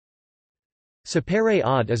Sapere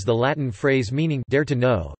aude is the Latin phrase meaning dare to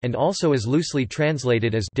know, and also is loosely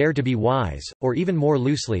translated as dare to be wise, or even more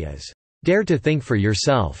loosely as dare to think for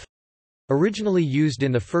yourself. Originally used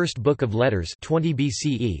in the first book of letters 20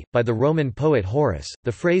 BCE, by the Roman poet Horace,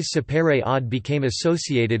 the phrase sapere aude became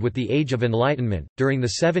associated with the Age of Enlightenment, during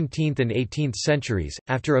the 17th and 18th centuries,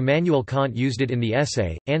 after Immanuel Kant used it in the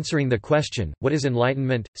essay, Answering the Question, What is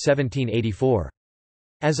Enlightenment? 1784.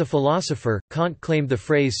 As a philosopher, Kant claimed the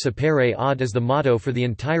phrase sapere aude as the motto for the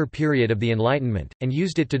entire period of the Enlightenment, and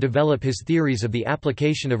used it to develop his theories of the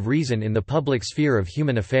application of reason in the public sphere of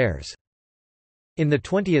human affairs. In the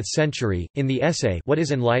 20th century, in the essay What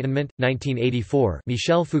is Enlightenment? 1984,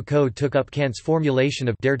 Michel Foucault took up Kant's formulation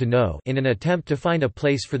of dare to know in an attempt to find a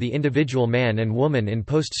place for the individual man and woman in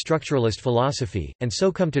post-structuralist philosophy, and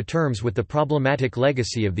so come to terms with the problematic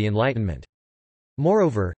legacy of the Enlightenment.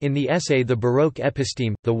 Moreover, in the essay The Baroque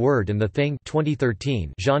Episteme, The Word and the Thing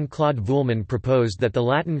 2013, Jean-Claude Vuillemin proposed that the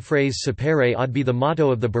Latin phrase sapere aude be the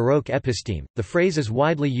motto of the Baroque Episteme. The phrase is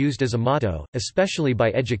widely used as a motto, especially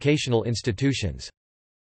by educational institutions.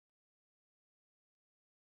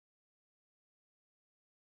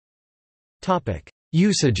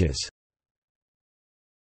 Usages.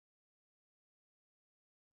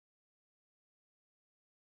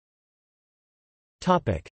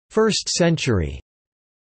 First century.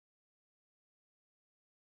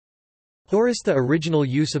 Horace. The original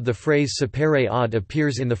use of the phrase sapere aude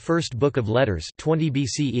appears in the first book of letters 20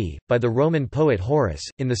 BCE, by the Roman poet Horace,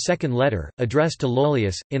 in the second letter, addressed to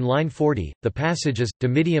Lollius, in line 40, the passage is,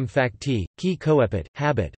 Dimidium facti, qui coepit,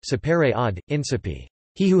 habet, sapere aude, incipi.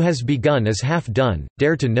 He who has begun is half done,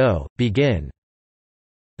 dare to know, begin.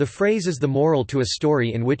 The phrase is the moral to a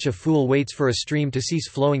story in which a fool waits for a stream to cease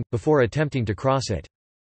flowing, before attempting to cross it.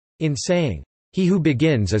 In saying, he who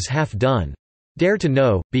begins is half done, dare to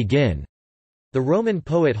know, begin. The Roman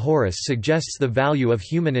poet Horace suggests the value of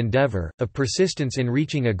human endeavor, of persistence in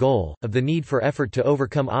reaching a goal, of the need for effort to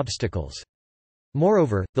overcome obstacles.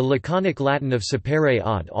 Moreover, the laconic Latin of sapere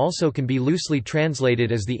aude also can be loosely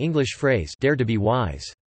translated as the English phrase dare to be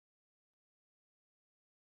wise.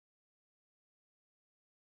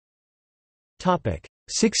 Topic: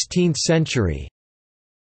 16th century.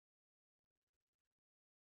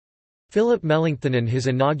 Philip Melanchthon in his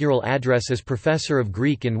inaugural address as professor of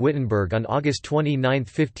Greek in Wittenberg on August 29,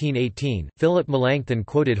 1518, Philip Melanchthon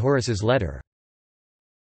quoted Horace's letter.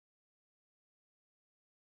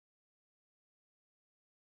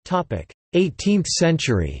 Topic: 18th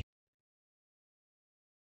century.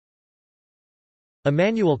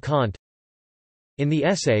 Immanuel Kant. In the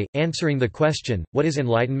essay, Answering the Question, What is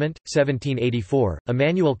Enlightenment? 1784,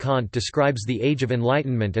 Immanuel Kant describes the Age of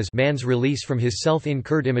Enlightenment as man's release from his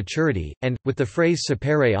self-incurred immaturity, and, with the phrase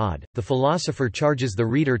sapere aude, the philosopher charges the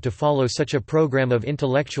reader to follow such a program of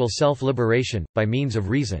intellectual self-liberation, by means of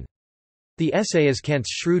reason. The essay is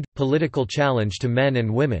Kant's shrewd, political challenge to men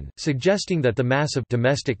and women, suggesting that the mass of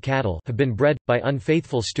domestic cattle have been bred, by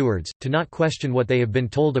unfaithful stewards, to not question what they have been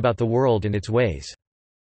told about the world and its ways.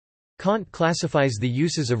 Kant classifies the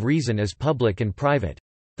uses of reason as public and private.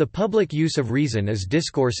 The public use of reason is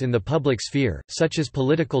discourse in the public sphere, such as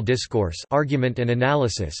political discourse, argument and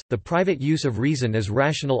analysis. The private use of reason is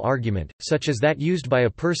rational argument, such as that used by a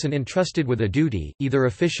person entrusted with a duty, either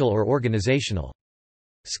official or organizational.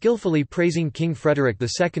 Skillfully praising King Frederick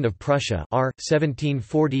II of Prussia R.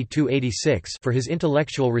 1740–86 for his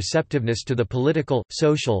intellectual receptiveness to the political,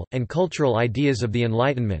 social, and cultural ideas of the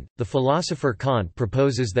Enlightenment, the philosopher Kant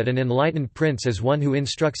proposes that an enlightened prince is one who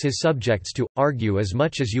instructs his subjects to argue as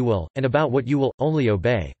much as you will, and about what you will, only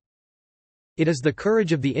obey. It is the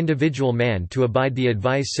courage of the individual man to abide the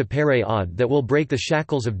advice sapere aude that will break the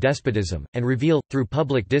shackles of despotism, and reveal, through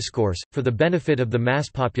public discourse, for the benefit of the mass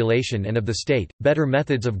population and of the state, better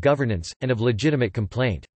methods of governance, and of legitimate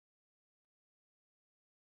complaint.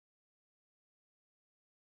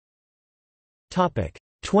 Topic: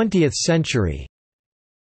 20th century.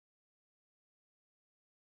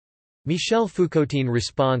 Michel Foucault's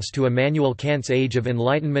response to Immanuel Kant's Age of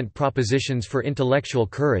Enlightenment propositions for intellectual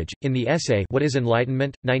courage. In the essay What is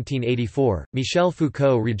Enlightenment? 1984, Michel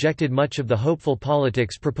Foucault rejected much of the hopeful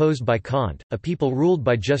politics proposed by Kant, a people ruled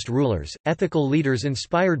by just rulers, ethical leaders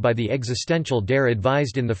inspired by the existential dare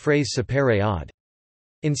advised in the phrase sapere aude.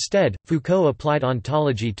 Instead, Foucault applied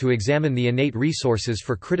ontology to examine the innate resources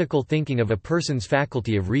for critical thinking of a person's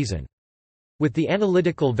faculty of reason. With the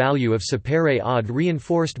analytical value of sapere aude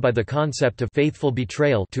reinforced by the concept of faithful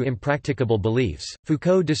betrayal to impracticable beliefs,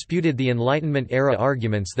 Foucault disputed the Enlightenment-era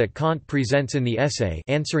arguments that Kant presents in the essay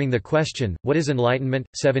Answering the Question, What is Enlightenment?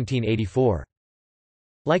 1784.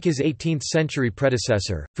 Like his 18th-century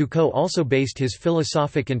predecessor, Foucault also based his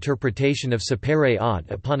philosophic interpretation of sapere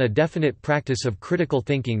aude upon a definite practice of critical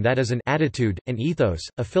thinking that is an attitude, an ethos,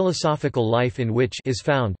 a philosophical life in which is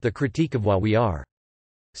found the critique of what we are.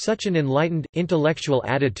 Such an enlightened, intellectual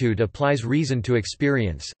attitude applies reason to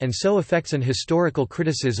experience, and so affects an historical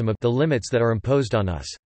criticism of the limits that are imposed on us.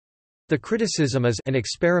 The criticism is an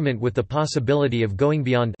experiment with the possibility of going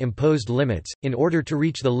beyond imposed limits, in order to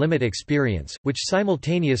reach the limit experience, which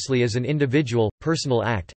simultaneously is an individual, personal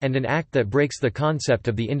act, and an act that breaks the concept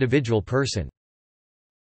of the individual person.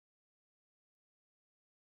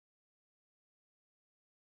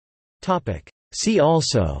 See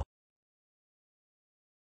also: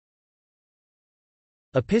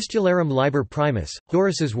 Epistularum Liber Primus,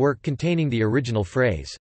 Horace's work containing the original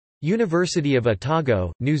phrase. University of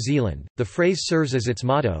Otago, New Zealand, the phrase serves as its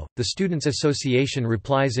motto. The Students' Association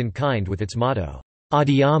replies in kind with its motto,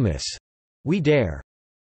 Audiamus, we dare.